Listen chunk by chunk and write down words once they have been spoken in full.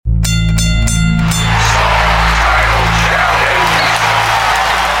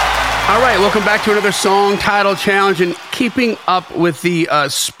All right, welcome back to another song title challenge, and keeping up with the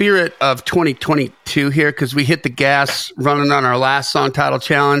spirit of 2022 here, because we hit the gas running on our last song title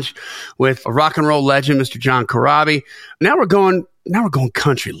challenge with a rock and roll legend, Mr. John Corabi. Now we're going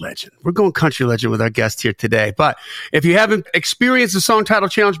country legend. We're going country legend with our guest here today. But if you haven't experienced the song title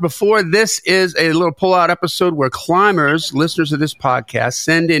challenge before, this is a little pull-out episode where climbers, listeners of this podcast,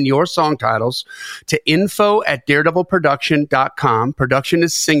 send in your song titles to info@daredevilproduction.com. Production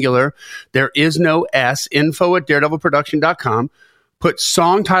is singular. There is no S. info@daredevilproduction.com. Put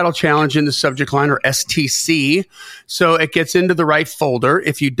song title challenge in the subject line, or STC, so it gets into the right folder.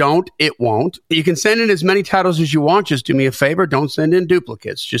 If you don't, it won't. You can send in as many titles as you want. Just do me a favor. Don't send in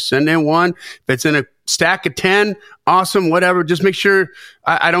duplicates. Just send in one. If it's in a stack of 10, awesome, whatever. Just make sure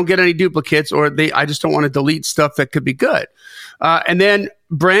I don't get any duplicates, or I just don't want to delete stuff that could be good. And then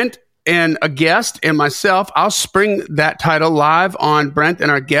Brent and a guest and myself, I'll spring that title live on Brent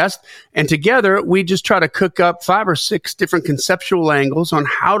and our guest. And together, we just try to cook up 5 or 6 different conceptual angles on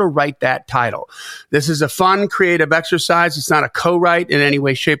how to write that title. This is a fun, creative exercise. It's not a co-write in any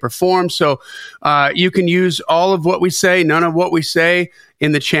way, shape, or form. So you can use all of what we say, none of what we say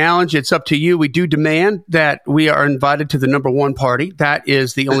in the challenge. It's up to you. We do demand that we are invited to the number one party. That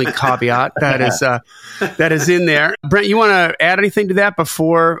is the only caveat that is in there. Brent, you want to add anything to that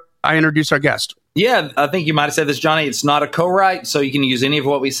before I introduce our guest? Yeah, I think you might have said this, Johnny. It's not a co-write, so you can use any of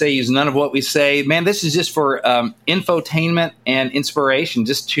what we say, use none of what we say. Man, this is just for infotainment and inspiration,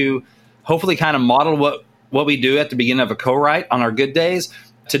 just to hopefully kind of model what we do at the beginning of a co-write on our good days,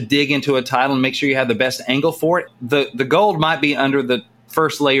 to dig into a title and make sure you have the best angle for it. The gold might be under the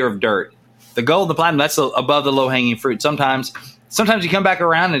first layer of dirt. The gold, the platinum, that's above the low-hanging fruit. Sometimes you come back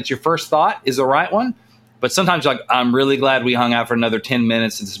around and it's your first thought is the right one. But sometimes, like, I'm really glad we hung out for another 10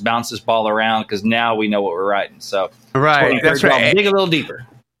 minutes and just bounce this ball around, because now we know what we're writing. So, right, that's right. Dig a little deeper.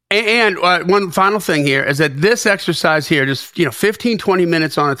 And one final thing here is that this exercise here, just 15, 20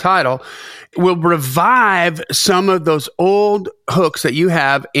 minutes on a title, will revive some of those old hooks that you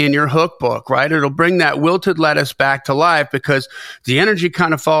have in your hook book, right? It'll bring that wilted lettuce back to life, because the energy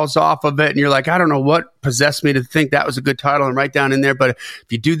kind of falls off of it, and you're like, I don't know what possessed me to think that was a good title and write down in there. But if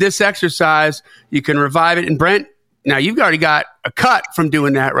you do this exercise, you can revive it. And Brent, now you've already got a cut from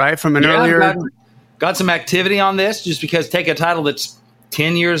doing that, right? From an earlier... Got some activity on this, just because take a title that's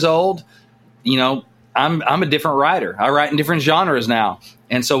 10 years old, I'm a different writer. I write in different genres now.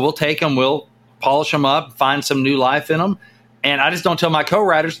 And so we'll take them, we'll polish them up, find some new life in them. And I just don't tell my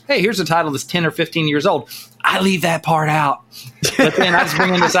co-writers, hey, here's a title that's 10 or 15 years old. I leave that part out. But then I just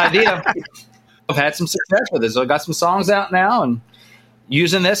bring in this idea. I've had some success with this. So I've got some songs out now and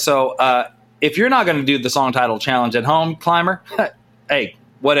using this. So if you're not going to do the song title challenge at home, climber, hey,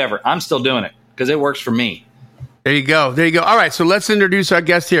 whatever. I'm still doing it because it works for me. There you go. All right, so let's introduce our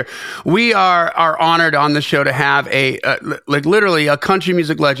guest here. We are honored on the show to have literally a country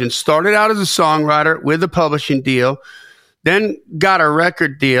music legend. Started out as a songwriter with a publishing deal, then got a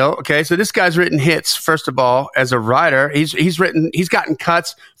record deal. Okay, so this guy's written hits, first of all, as a writer. He's gotten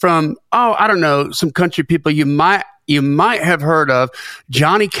cuts from, I don't know, some country people you might have heard of.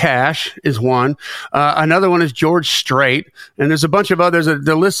 Johnny Cash is one. Another one is George Strait. And there's a bunch of others.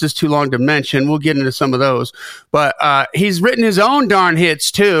 The list is too long to mention. We'll get into some of those. But he's written his own darn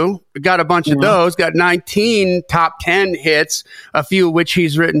hits, too. Got a bunch of those. Got 19 top 10 hits, a few of which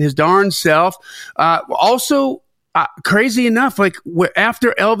he's written his darn self. Also, crazy enough,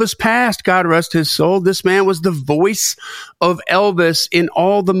 after Elvis passed, God rest his soul, this man was the voice of Elvis in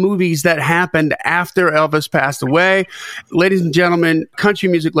all the movies that happened after Elvis passed away. Ladies and gentlemen, country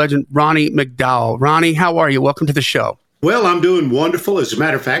music legend Ronnie McDowell. Ronnie, how are you? Welcome to the show. Well, I'm doing wonderful. As a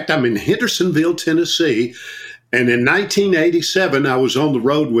matter of fact, I'm in Hendersonville, Tennessee. And in 1987, I was on the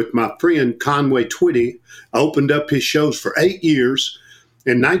road with my friend Conway Twitty. I opened up his shows for 8 years.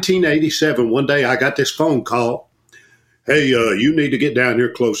 In 1987, one day I got this phone call. Hey, you need to get down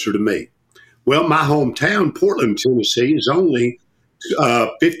here closer to me. Well, my hometown, Portland, Tennessee, is only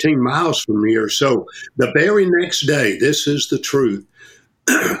 15 miles from here. So the very next day, this is the truth,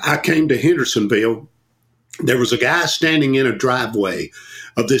 I came to Hendersonville. There was a guy standing in a driveway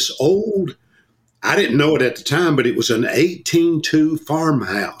of this old, I didn't know it at the time, but it was an 1802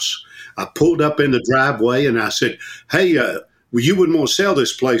 farmhouse. I pulled up in the driveway and I said, hey, well, you wouldn't want to sell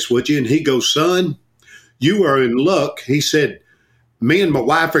this place, would you? And he goes, son, you are in luck. He said, me and my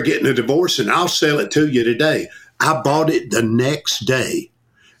wife are getting a divorce and I'll sell it to you today. I bought it the next day.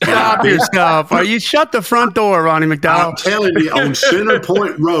 Stop yourself. You shut the front door, Ronnie McDowell. I'm telling you, on Center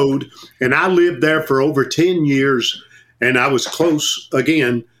Point Road, and I lived there for over 10 years, and I was close,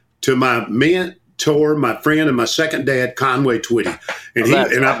 again, to my mentor, my friend, and my second dad, Conway Twitty.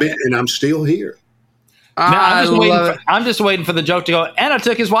 and I'm still here. Now, I'm just waiting for the joke to go. And I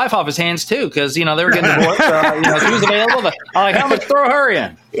took his wife off his hands too, because they were getting divorced. She was available. But I'm like, how much throw her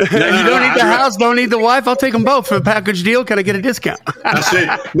in? You don't need the house, don't need the wife. I'll take them both for a package deal. Can I get a discount? I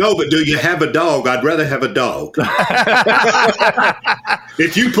said, no, but do you have a dog? I'd rather have a dog.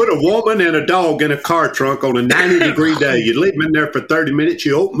 If you put a woman and a dog in a car trunk on a 90-degree day, you leave them in there for 30 minutes.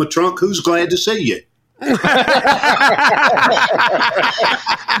 You open the trunk. Who's glad to see you? Hey,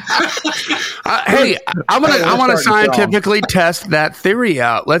 I want to scientifically test that theory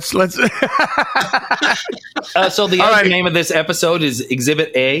out. Let's. So the name of this episode is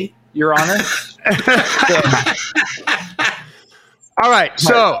Exhibit A, Your Honor. All right.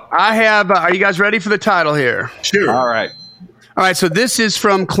 So I have. Are you guys ready for the title here? Sure. All right. So this is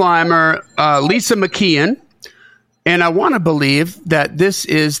from climber Lisa McKeon, and I want to believe that this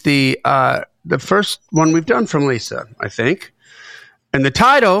is the first one we've done from Lisa, I think. And the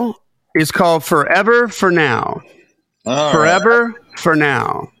title is called Forever for Now. Forever for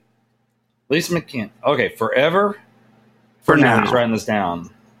Now. Lisa McKeon. Okay, Forever for Now. I'm just writing this down.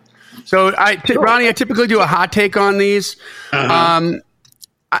 So, Ronnie, I typically do a hot take on these. I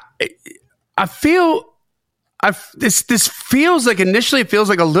feel... This feels like initially it feels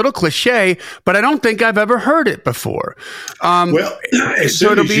like a little cliche, but I don't think I've ever heard it before. Well, as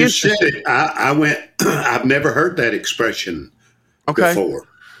soon as you said it, I went. I've never heard that expression before.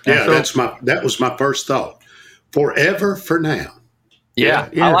 Yeah, that was my first thought. Forever for now. Yeah.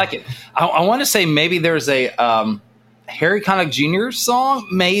 I like it. I want to say maybe there's a Harry Connick Jr. song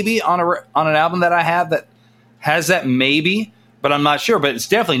maybe on an album that I have that has that maybe, but I'm not sure. But it's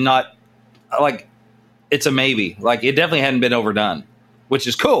definitely not like. It's a maybe. Like, it definitely hadn't been overdone, which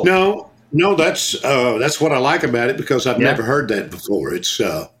is cool. No, that's what I like about it, because I've never heard that before. It's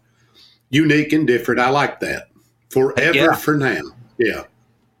unique and different. I like that. Forever for now. Yeah.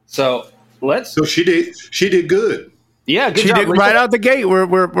 So she did good. Yeah, good job. She did right out the gate. We're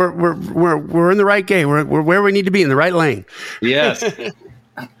in the right gate. We're where we need to be, in the right lane. Yes.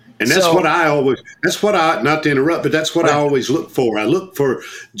 And that's not to interrupt, but that's what I always look for. I look for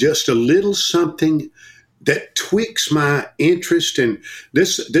just a little something that tweaks my interest. And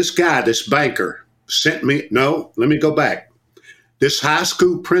this guy, this banker, sent me, let me go back. This high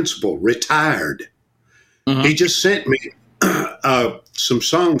school principal, retired. Mm-hmm. He just sent me some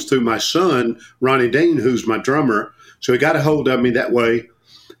songs through my son, Ronnie Dean, who's my drummer. So he got a hold of me that way.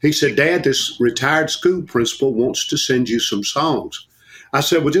 He said, Dad, this retired school principal wants to send you some songs. I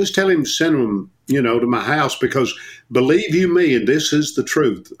said, well, just tell him to send them, to my house, because believe you me, and this is the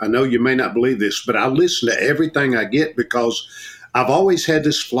truth. I know you may not believe this, but I listen to everything I get, because I've always had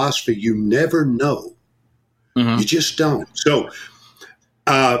this philosophy. You never know. Mm-hmm. You just don't. So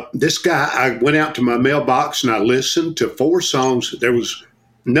this guy, I went out to my mailbox and I listened to 4 songs. There was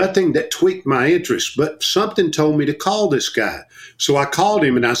nothing that tweaked my interest, but something told me to call this guy. So I called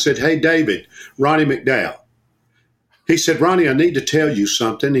him and I said, hey, David, Ronnie McDowell. He said, Ronnie, I need to tell you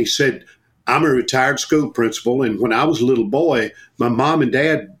something. He said, I'm a retired school principal, and when I was a little boy, my mom and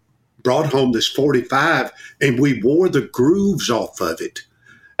dad brought home this 45, and we wore the grooves off of it.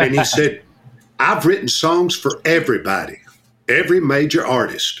 And he said, I've written songs for everybody, every major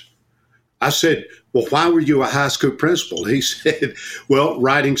artist. I said, well, why were you a high school principal? He said, well,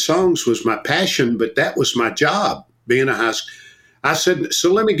 writing songs was my passion, but that was my job, being a high school. I said,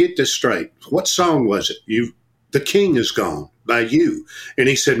 so let me get this straight. What song was it? The King Is Gone by you. And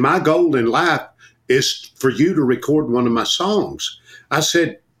he said, my goal in life is for you to record one of my songs. I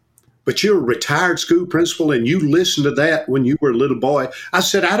said, but you're a retired school principal and you listened to that when you were a little boy. I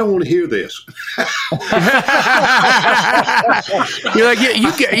said, I don't want to hear this. You're like,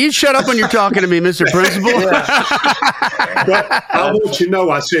 you shut up when you're talking to me, Mr. Principal. But I want you to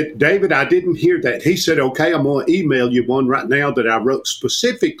know, I said, David, I didn't hear that. He said, okay, I'm going to email you one right now that I wrote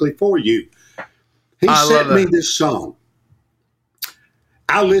specifically for you. He sent me this song.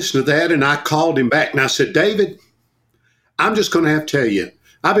 I listened to that and I called him back and I said, David, I'm just going to have to tell you,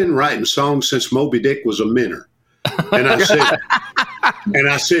 I've been writing songs since Moby Dick was a minnow. And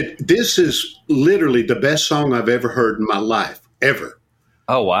I said, this is literally the best song I've ever heard in my life, ever.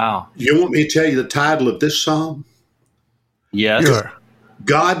 Oh, wow. You want me to tell you the title of this song? Yes. Sure.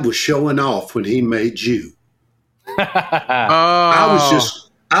 God was showing off when he made you.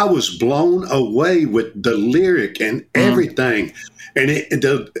 I was blown away with the lyric and everything. And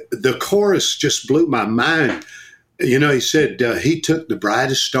the chorus just blew my mind. He said, he took the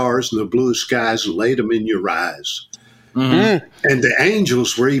brightest stars and the bluest skies and laid them in your eyes. Mm-hmm. And the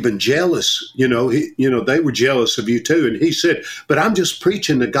angels were even jealous. They were jealous of you too. And he said, but I'm just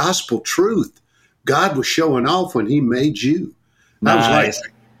preaching the gospel truth. God was showing off when he made you. I was like,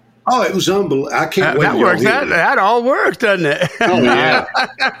 oh, it was unbelievable. I can't wait. That works. That all works, doesn't it? Oh,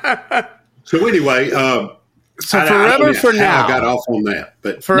 yeah. So anyway, so forever for now. I got off on that,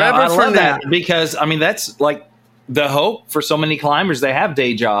 but forever for now. That because I mean that's like the hope for so many climbers. They have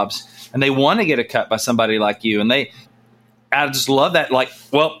day jobs and they want to get a cut by somebody like you, and I just love that. Like,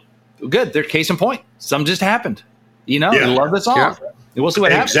 well, good. They're case in point. Something just happened. I love the song. Yeah. We'll see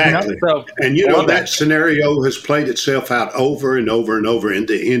what happens. Exactly. And that scenario has played itself out over and over and over in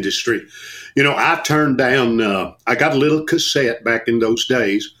the industry. I turned down. I got a little cassette back in those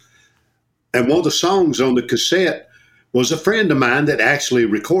days. And one of the songs on the cassette was a friend of mine that actually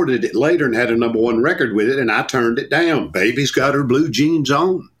recorded it later and had a #1 record with it, and I turned it down. Baby's Got Her Blue Jeans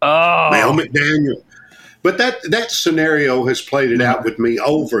On. Oh. Mel McDowell. But that scenario has played it out with me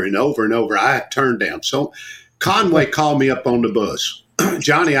over and over and over. I have turned down. So Conway called me up on the bus.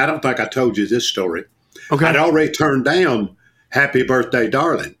 Johnny, I don't think I told you this story. Okay. I'd already turned down Happy Birthday,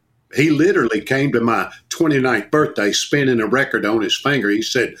 Darling. He literally came to my 29th birthday spinning a record on his finger. He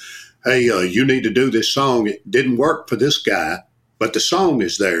said, hey, you need to do this song. It didn't work for this guy, but the song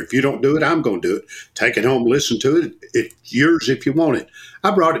is there. If you don't do it, I'm going to do it. Take it home, listen to it. It's yours if you want it. I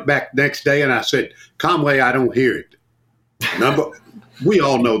brought it back next day, and I said, Conway, I don't hear it. We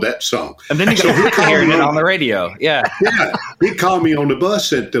all know that song. And then you got hearing it on the radio. Yeah. Yeah. He called me on the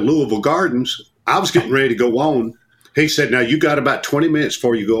bus at the Louisville Gardens. I was getting ready to go on. He said, now you got about 20 minutes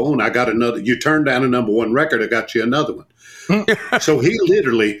before you go on. I got another. You turned down a #1 record. I got you another one. So he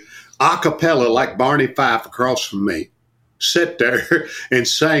literally, a cappella, like Barney Fife across from me, sat there and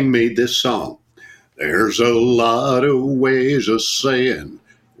sang me this song. There's a lot of ways of saying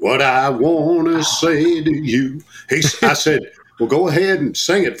what I want to say to you. I said, well, go ahead and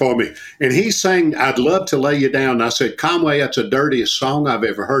sing it for me. And he sang, I'd Love to Lay You Down. And I said, Conway, that's the dirtiest song I've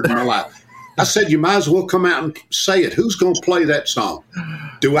ever heard in my life. I said, you might as well come out and say it. Who's going to play that song?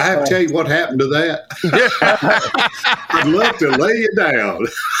 Do I have to tell you what happened to that? I'd love to lay you down.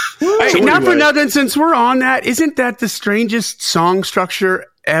 Hey, not for nothing, since we're on that, isn't that the strangest song structure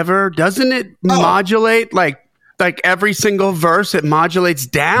ever? Doesn't it modulate like every single verse? It modulates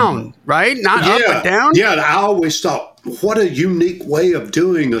down, right? Not up but down? Yeah, I always thought, what a unique way of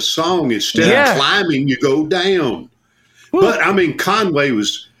doing a song. Instead of climbing, you go down. Woo. But, I mean, Conway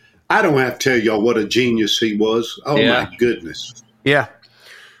was... I don't have to tell y'all what a genius he was. Oh, my goodness. Yeah.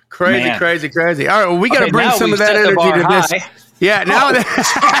 Crazy. All right, well, we got to bring some of that energy to this. Yeah, now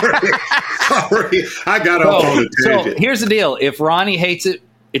Sorry. I got off on a tangent. So here's the deal. If Ronnie hates it,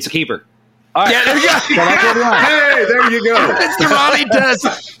 it's a keeper. All right. Yeah, there you go. Hey, there you go. It's the Ronnie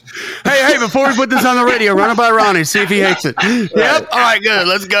test. Hey, before we put this on the radio, run it by Ronnie, see if he hates it. Yep. All right, good.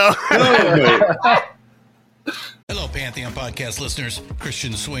 Let's go. Hello, Pantheon Podcast listeners.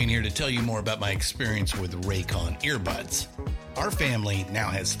 Christian Swain here to tell you more about my experience with Raycon earbuds. Our family now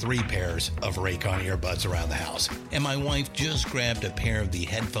has 3 pairs of Raycon earbuds around the house, and my wife just grabbed a pair of the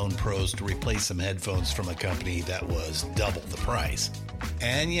Headphone Pros to replace some headphones from a company that was double the price.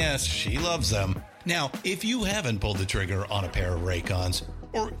 And yes, she loves them. Now, if you haven't pulled the trigger on a pair of Raycons,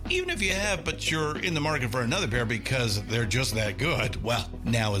 or even if you have, but you're in the market for another pair because they're just that good, well,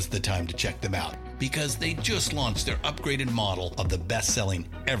 now is the time to check them out, because they just launched their upgraded model of the best-selling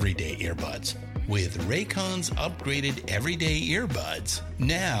everyday earbuds. With Raycon's upgraded everyday earbuds,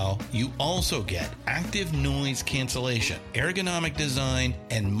 now you also get active noise cancellation, ergonomic design,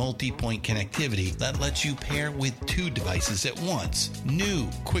 and multi-point connectivity that lets you pair with 2 devices at once. New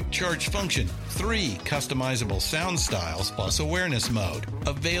quick charge function, 3 customizable sound styles, plus awareness mode.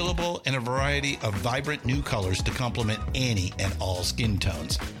 Available in a variety of vibrant new colors to complement any and all skin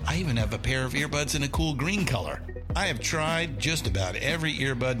tones. I even have a pair of earbuds in a cool green color. I have tried just about every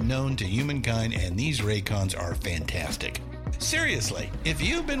earbud known to humankind, and these Raycons are fantastic. Seriously, if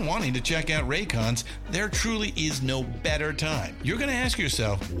you've been wanting to check out Raycons, there truly is no better time. You're going to ask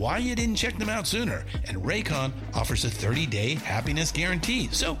yourself why you didn't check them out sooner, and Raycon offers a 30-day happiness guarantee.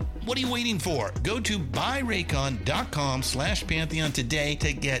 So what are you waiting for? Go to buyraycon.com/Pantheon today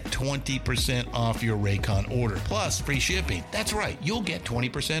to get 20% off your Raycon order, plus free shipping. That's right, you'll get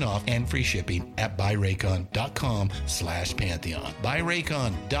 20% off and free shipping at buyraycon.com/Pantheon.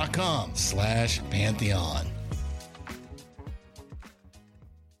 buyraycon.com/Pantheon.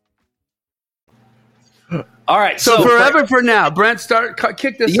 All right. So forever for now. Brent,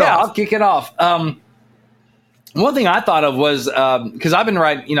 kick this off. Yeah, I'll kick it off. One thing I thought of was, because I've been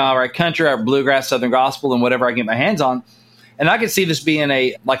writing, I write country, I write bluegrass, Southern gospel, and whatever I get my hands on. And I could see this being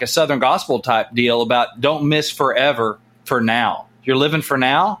a Southern gospel type deal about don't miss forever for now. You're living for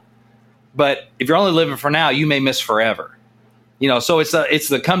now, but if you're only living for now, you may miss forever. So it's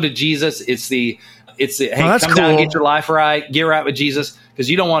the come to Jesus. It's the It's, hey, come down, get your life right, get right with Jesus, because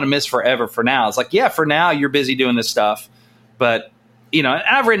you don't want to miss forever for now. It's like, yeah, for now you're busy doing this stuff, but and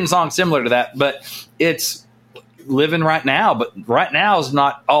I've written songs similar to that, but it's living right now. But right now is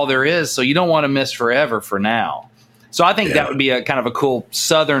not all there is, so you don't want to miss forever for now. So I think that would be a kind of a cool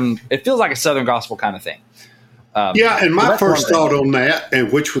Southern. It feels like a Southern gospel kind of thing. And my first thought on that, and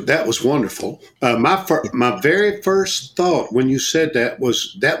that was wonderful. My very first thought when you said that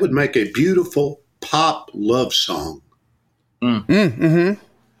was that would make a beautiful pop love song.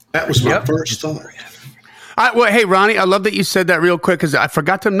 That was my first thought. Hey, Ronnie, I love that you said that real quick, because I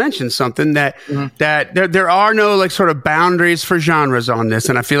forgot to mention something that there are no like sort of boundaries for genres on this,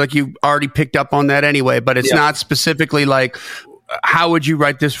 and I feel like you already picked up on that anyway. But it's not specifically like, how would you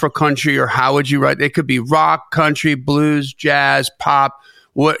write this for country, or how would you write? It could be rock, country, blues, jazz, pop.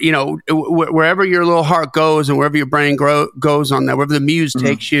 Wherever your little heart goes and wherever your brain goes on that, wherever the muse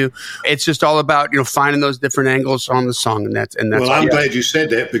takes you, it's just all about finding those different angles on the song, and that's. Well, I'm glad you said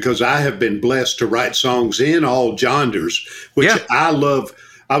that, because I have been blessed to write songs in all genres, which I love.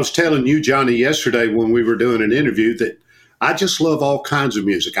 I was telling you, Johnny, yesterday when we were doing an interview that I just love all kinds of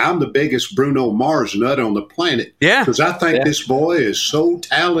music. I'm the biggest Bruno Mars nut on the planet. Yeah, because I think this boy is so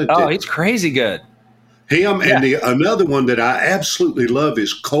talented. Oh, he's crazy good. Him and another one that I absolutely love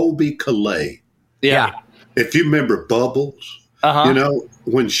is Colby Calais. Yeah. If you remember Bubbles,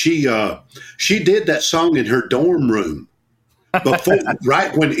 when she did that song in her dorm room before,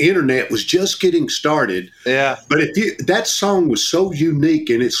 right when internet was just getting started. Yeah. But that song was so unique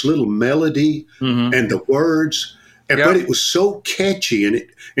in its little melody and the words, but it was so catchy, and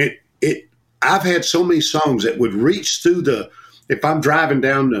it I've had so many songs that would reach through if I'm driving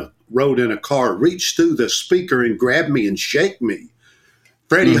down the road in a car, reach through the speaker and grab me and shake me.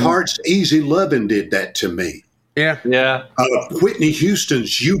 Freddie Hart's Easy Lovin' did that to me. Yeah. Yeah. Whitney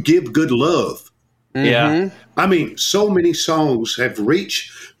Houston's You Give Good Love. Yeah. I mean, so many songs have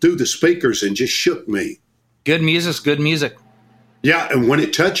reached through the speakers and just shook me. Good music's good music. Yeah, and when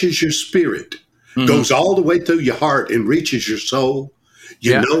it touches your spirit, goes all the way through your heart and reaches your soul,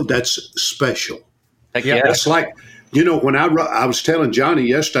 you know that's special. Heck yeah. It's like, when I was telling Johnny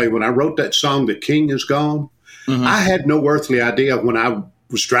yesterday, when I wrote that song, The King Is Gone, I had no earthly idea when I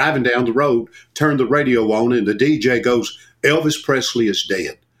was driving down the road, turned the radio on, and the DJ goes, Elvis Presley is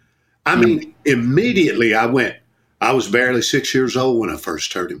dead. I mean, immediately I was barely 6 years old when I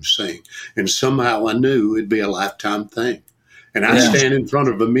first heard him sing, and somehow I knew it'd be a lifetime thing. And I stand in front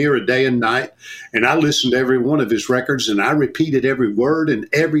of a mirror day and night, and I listened to every one of his records, and I repeated every word and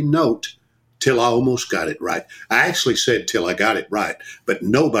every note till I almost got it right. I actually said till I got it right, but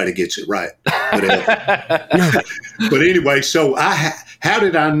nobody gets it right. But anyway, so how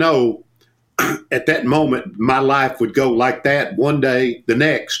did I know at that moment my life would go like that one day, the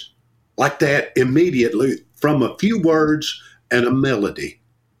next, like that immediately from a few words and a melody?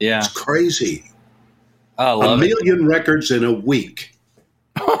 Yeah. It's crazy. I love 1 million records in a week.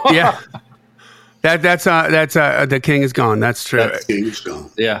 Yeah. That's The King Is Gone. That's true. The King Is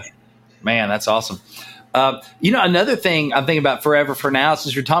Gone. Yeah. Man, that's awesome. Another thing I'm thinking about Forever for Now,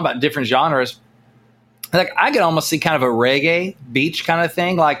 since you're talking about different genres, like I could almost see kind of a reggae beach kind of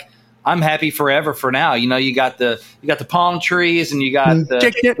thing. Like I'm happy forever for now. You got the palm trees and you got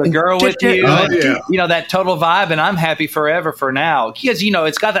the girl with you, and, that total vibe. And I'm happy forever for now, because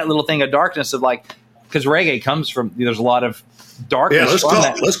it's got that little thing of darkness of like, because reggae comes from there's a lot of darkness.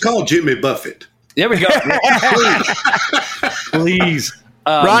 Yeah, let's call Jimmy Buffett. There we go. Please.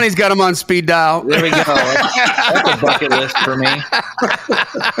 Ronnie's got him on speed dial. There we go. That's a bucket list for me.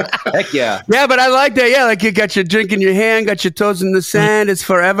 Heck yeah. Yeah, but I like that. Yeah, like you got your drink in your hand, got your toes in the sand. It's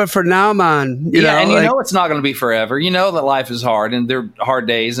forever for now, man. You know it's not going to be forever. You know that life is hard, and there are hard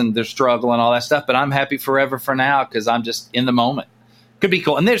days, and there's struggle and all that stuff. But I'm happy forever for now because I'm just in the moment. Could be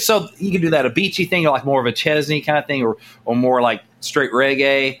cool. And so you can do that, a beachy thing, or like more of a Chesney kind of thing, or more like straight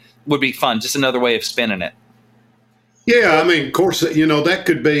reggae would be fun. Just another way of spinning it. Yeah, I mean, of course, that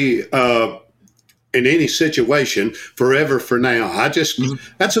could be in any situation, forever for now.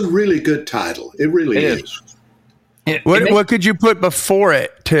 That's a really good title. It really is. What could you put before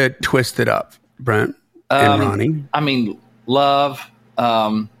it to twist it up, Brent and Ronnie? I mean, love.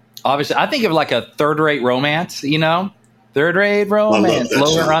 Obviously, I think of like a third-rate romance, Third-rate romance.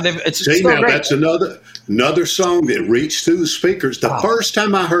 That's another song that reached through the speakers. The first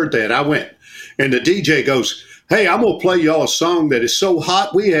time I heard that, I went, and the DJ goes, hey, I'm going to play y'all a song that is so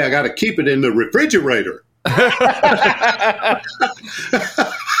hot, we got to keep it in the refrigerator.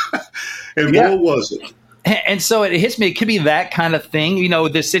 And what was it? And so it hits me. It could be that kind of thing,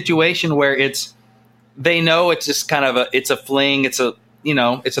 this situation where they know it's just kind of it's a fling. It's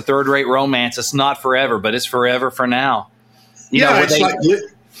it's a third-rate romance. It's not forever, but it's forever for now. It's like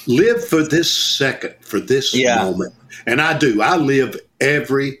live for this second, for this moment. And I do. I live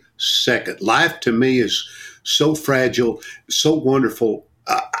every second. Life to me is so fragile, so wonderful.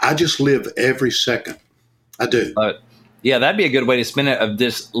 I just live every second. I do. That'd be a good way to spend it, of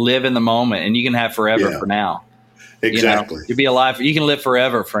just live in the moment, and you can have forever for now. Exactly. You'd be alive. You can live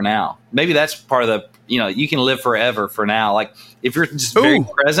forever for now. Maybe that's part of the, you can live forever for now. Like if you're just very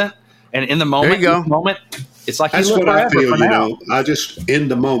present and in the moment, it's like that's you live what I forever feel, for now. I just, in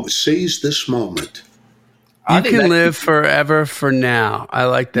the moment, seize this moment. You can live forever for now. I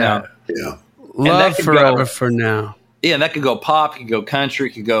like that. Yeah. Love forever for now. Yeah, and that could go pop, it could go country,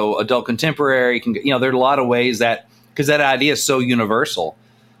 it could go adult contemporary. It can, there are a lot of ways that, because that idea is so universal.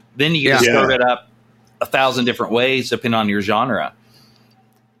 Then you can start it up 1,000 different ways depending on your genre.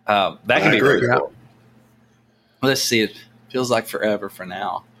 That can be very cool. Let's see. It feels like forever for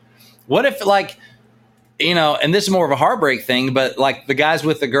now. What if, like, and this is more of a heartbreak thing, but like the guy's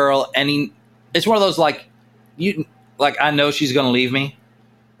with the girl, and it's one of those like I know she's going to leave me,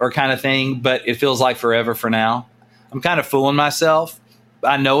 or kind of thing, but it feels like forever for now. I'm kind of fooling myself.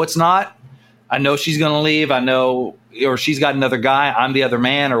 I know it's not. I know she's going to leave. I know, or she's got another guy. I'm the other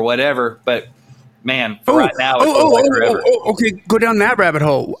man, or whatever. But man, for right now, it feels like forever. Okay, go down that rabbit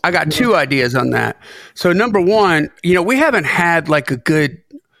hole. I got two ideas on that. So number one, we haven't had like a good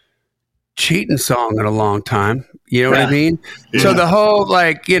cheating song in a long time. You know what I mean? Yeah. So the whole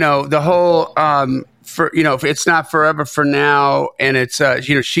if it's not forever for now, and it's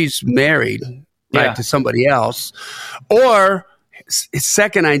she's married to somebody else, or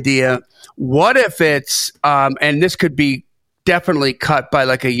second idea, what if it's and this could be definitely cut by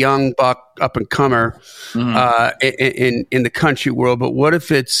like a young buck up and comer in the country world, but what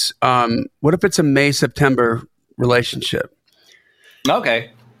if it's a May-September relationship?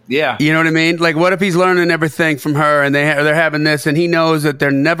 Okay. Yeah. You know what I mean? Like, what if he's learning everything from her, and they're having this, and he knows that they're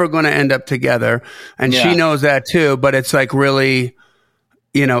never going to end up together, and she knows that too, but it's like really,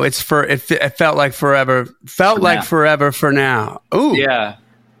 it felt like forever for now. Ooh. Yeah.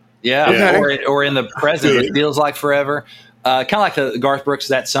 Yeah. Okay. Or in the present, it feels like forever. Kind of like the Garth Brooks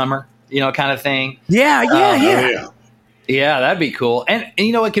That Summer, kind of thing. Yeah, that'd be cool. And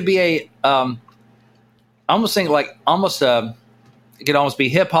it could be I almost think like it could almost be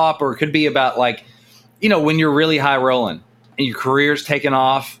hip hop, or it could be about like, when you're really high rolling and your career's taking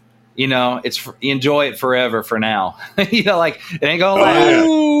off, you enjoy it forever for now. Like it ain't gonna last.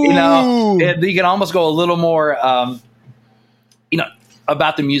 You can almost go a little more,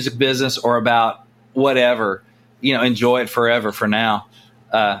 about the music business, or about whatever, enjoy it forever for now.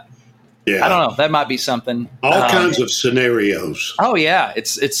 I don't know. That might be something. All kinds of scenarios. Oh yeah.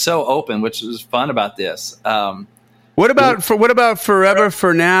 It's so open, which is fun about this. What about forever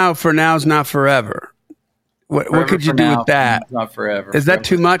for now? For now's not forever. What could you do with that? Not forever. Is that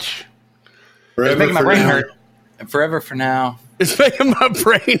too much? It's making my brain hurt. Forever for now. It's making my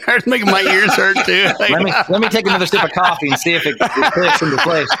brain hurt. It's making my ears hurt too. Let me take another sip of coffee and see if it clicks into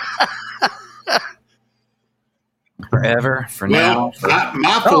place. Forever for now.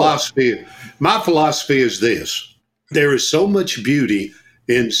 My philosophy is this: there is so much beauty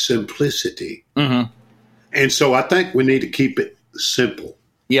in simplicity. Mm-hmm. And so I think we need to keep it simple.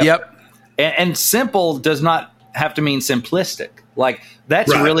 Yep. And simple does not have to mean simplistic. Like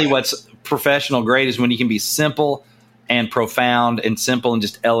that's really what's professional great, is when you can be simple and profound, and simple and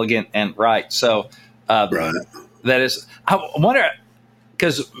just elegant and right. So that is, I wonder,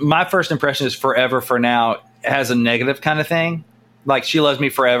 because my first impression is forever for now has a negative kind of thing. Like she loves me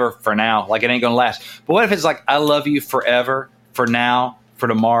forever for now. Like it ain't going to last. But what if it's like, I love you forever for now, for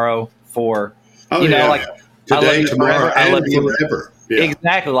tomorrow, for, like, today, tomorrow, I love you forever. Yeah.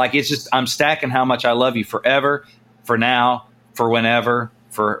 Exactly. Like it's just, I'm stacking how much I love you forever, for now, for whenever,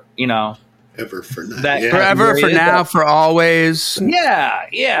 for, ever for now. Forever for now, for always. Yeah.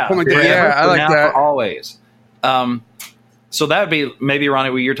 Yeah. Oh my God. Yeah, I like now, that. For always. So that would be maybe, Ronnie,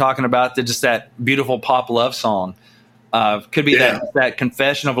 what you're talking about, just that beautiful pop love song. Could be that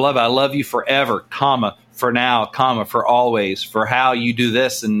confession of love. I love you forever, comma, for now, comma, for always, for how you do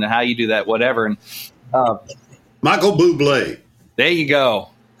this and how you do that, whatever. And Michael Bublé. There you go.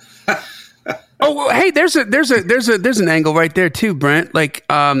 Hey, there's an angle right there too, Brent. Like,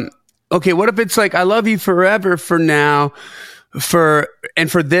 okay, what if it's like, I love you forever for now, for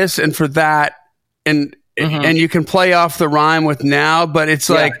this and for that, and you can play off the rhyme with now, but it's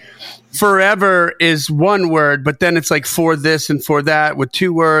like forever is one word, but then it's like for this and for that with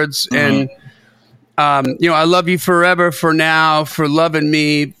two words, and I love you forever for now, for loving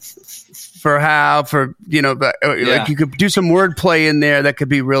me like you could do some wordplay in there that could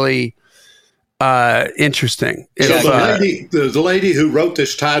be really interesting. So the lady who wrote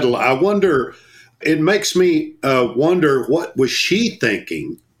this title, I wonder, it makes me wonder, what was she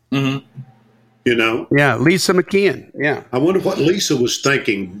thinking? Mm-hmm. You know? Yeah, Lisa McKeon. Yeah. I wonder what Lisa was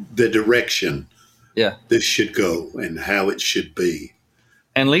thinking, the direction this should go and how it should be.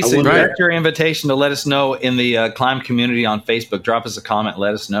 And Lisa, direct your invitation to let us know in the Climb community on Facebook. Drop us a comment.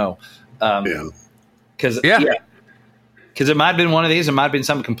 Let us know. Because it might have been one of these. It might have been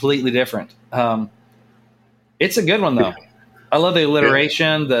something completely different. It's a good one, though. I love the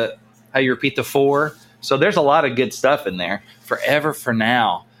alliteration, how you repeat the 4. So there's a lot of good stuff in there. Forever for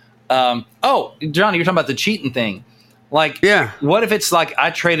now. Johnny, you're talking about the cheating thing. Like, what if it's like,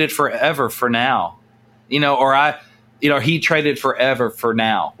 I traded forever for now? Or he traded forever for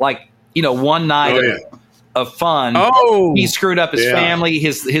now. Like, one night of fun. He screwed up his family,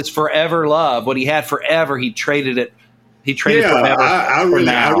 his forever love, what he had forever. He traded it. He traded forever. I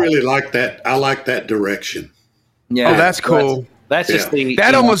really like that. I like that direction. Yeah. Oh, that's cool. That's just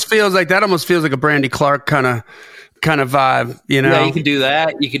that almost feels like a Brandy Clark kind of vibe, Yeah, you could do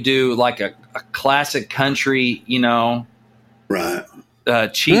that. You could do like a classic country, right?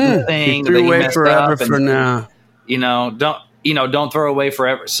 Cheating thing. Threw away forever for now. Don't throw away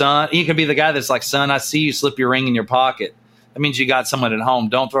forever, son. You could be the guy that's like, son, I see you slip your ring in your pocket. That means you got someone at home.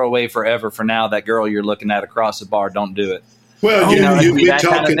 Don't throw away forever for now. That girl you're looking at across the bar, don't do it. Well,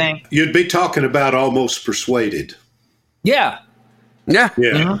 you'd be talking about Almost Persuaded. Yeah. Yeah.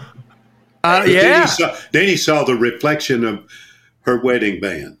 Mm-hmm. Then he saw the reflection of her wedding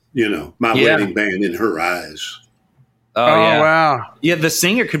band, my wedding band in her eyes. Oh yeah. Wow. Yeah. The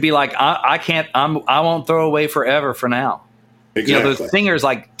singer could be like, I won't throw away forever for now. Exactly. The singer's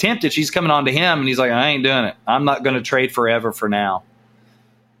like tempted. She's coming on to him and he's like, I ain't doing it. I'm not going to trade forever for now.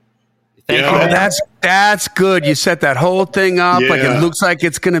 That's good. You set that whole thing up like it looks like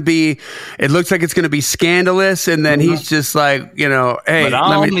it's going to be scandalous, and then he's just like, hey, but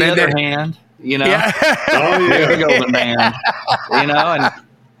on the other hand, there you go, the man, and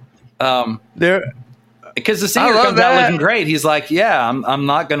because the singer comes out looking great. He's like, I'm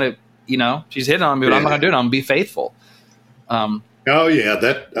not going to, she's hitting on me, but I'm not going to do it. I'm going to be faithful. I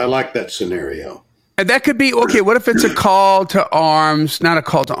like that scenario. And that could be, okay, what if it's a call to arms, not a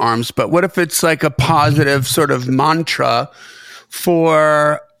call to arms, but what if it's like a positive sort of mantra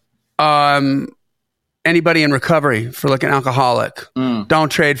for anybody in recovery, for like an alcoholic? Don't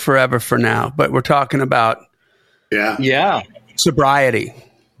trade forever for now. But we're talking about sobriety,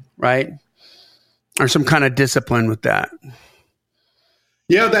 right? Or some kind of discipline with that.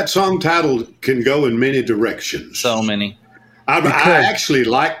 Yeah, that song title can go in many directions. So many. I actually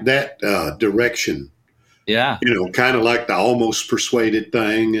like that direction. Yeah. Kind of like the Almost Persuaded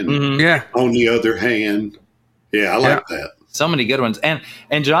thing. And on the other hand, I like that. So many good ones. And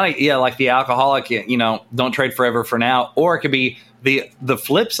Johnny, like the alcoholic, don't trade forever for now. Or it could be the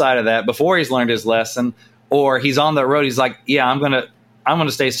flip side of that, before he's learned his lesson, or he's on the road. He's like, I'm going to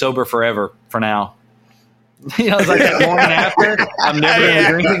stay sober forever for now. It's like that morning after, I'm never going to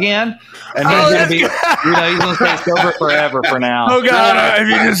drink again. And he's going to be, he's going to stay sober forever for now. Oh, God, if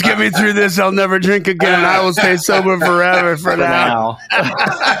you just get me through this, I'll never drink again. I will stay sober forever for now.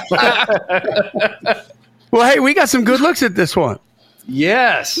 Well, hey, we got some good looks at this one.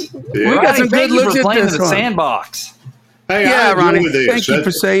 Yes. Yeah. We got some good looks at this one. Sandbox. Hey, Ronnie, thank you for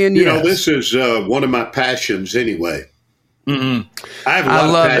saying yes. This is one of my passions anyway. Mm-hmm. I have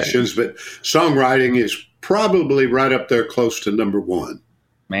a lot of passions, but songwriting is probably right up there close to number one.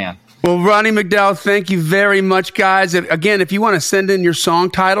 Man. Well, Ronnie McDowell, thank you very much, guys. Again, if you want to send in your song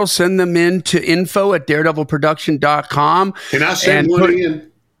titles, send them in to info@daredevilproduction.com. Can I send one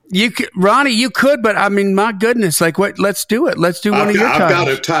in? Ronnie, you could, but I mean, my goodness, like what? Let's do it. Let's do one of your titles. I've got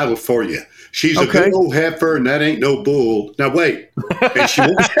a title for you. She's a good old heifer, and that ain't no bull. Now wait, and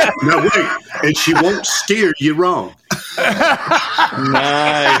she won't steer you wrong.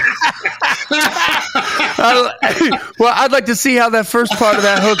 Nice. Well, I'd like to see how that first part of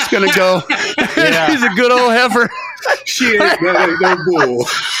that hook's going to go. Yeah. She's a good old heifer. That ain't no bull.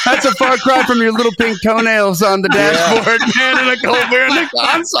 That's a far cry from your little pink toenails on the dashboard, man, and a cold beer in the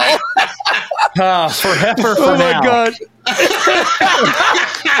console. For heifer for now. Oh, my gosh.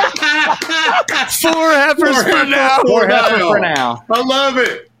 4 heifers for now. 4 heifers for now. I love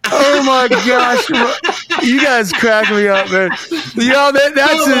it. Oh my gosh, you guys crack me up, man. That's the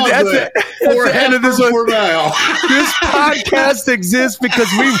end of this one. This podcast exists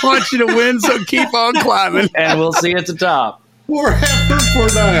because we want you to win, so keep on climbing. And we'll see you at the top. 4 heifers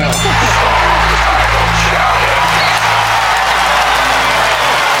for now.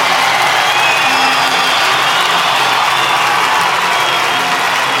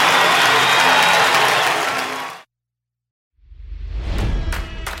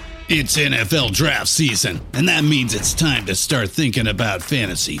 It's NFL draft season, and that means it's time to start thinking about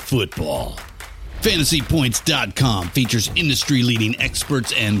fantasy football. FantasyPoints.com features industry-leading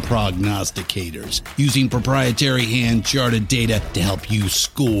experts and prognosticators using proprietary hand-charted data to help you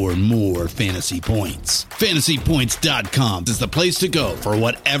score more fantasy points. FantasyPoints.com is the place to go for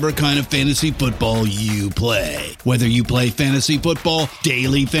whatever kind of fantasy football you play. Whether you play fantasy football,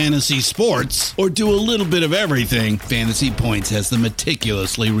 daily fantasy sports, or do a little bit of everything, Fantasy Points has the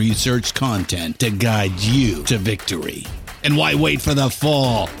meticulously researched content to guide you to victory. And why wait for the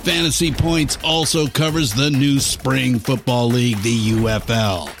fall? Fantasy Points also covers the new spring football league, the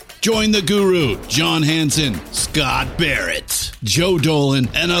UFL. Join the guru, John Hansen, Scott Barrett, Joe Dolan,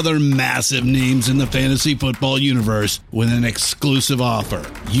 and other massive names in the fantasy football universe with an exclusive offer.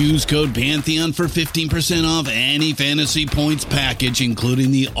 Use code Pantheon for 15% off any Fantasy Points package, including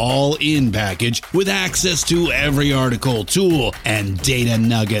the all-in package, with access to every article, tool, and data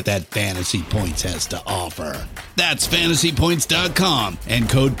nugget that Fantasy Points has to offer. That's FantasyPoints.com and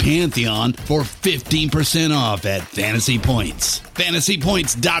code Pantheon for 15% off at Fantasy Points.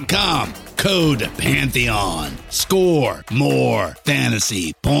 FantasyPoints.com, code Pantheon. Score more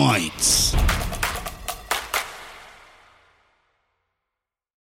fantasy points.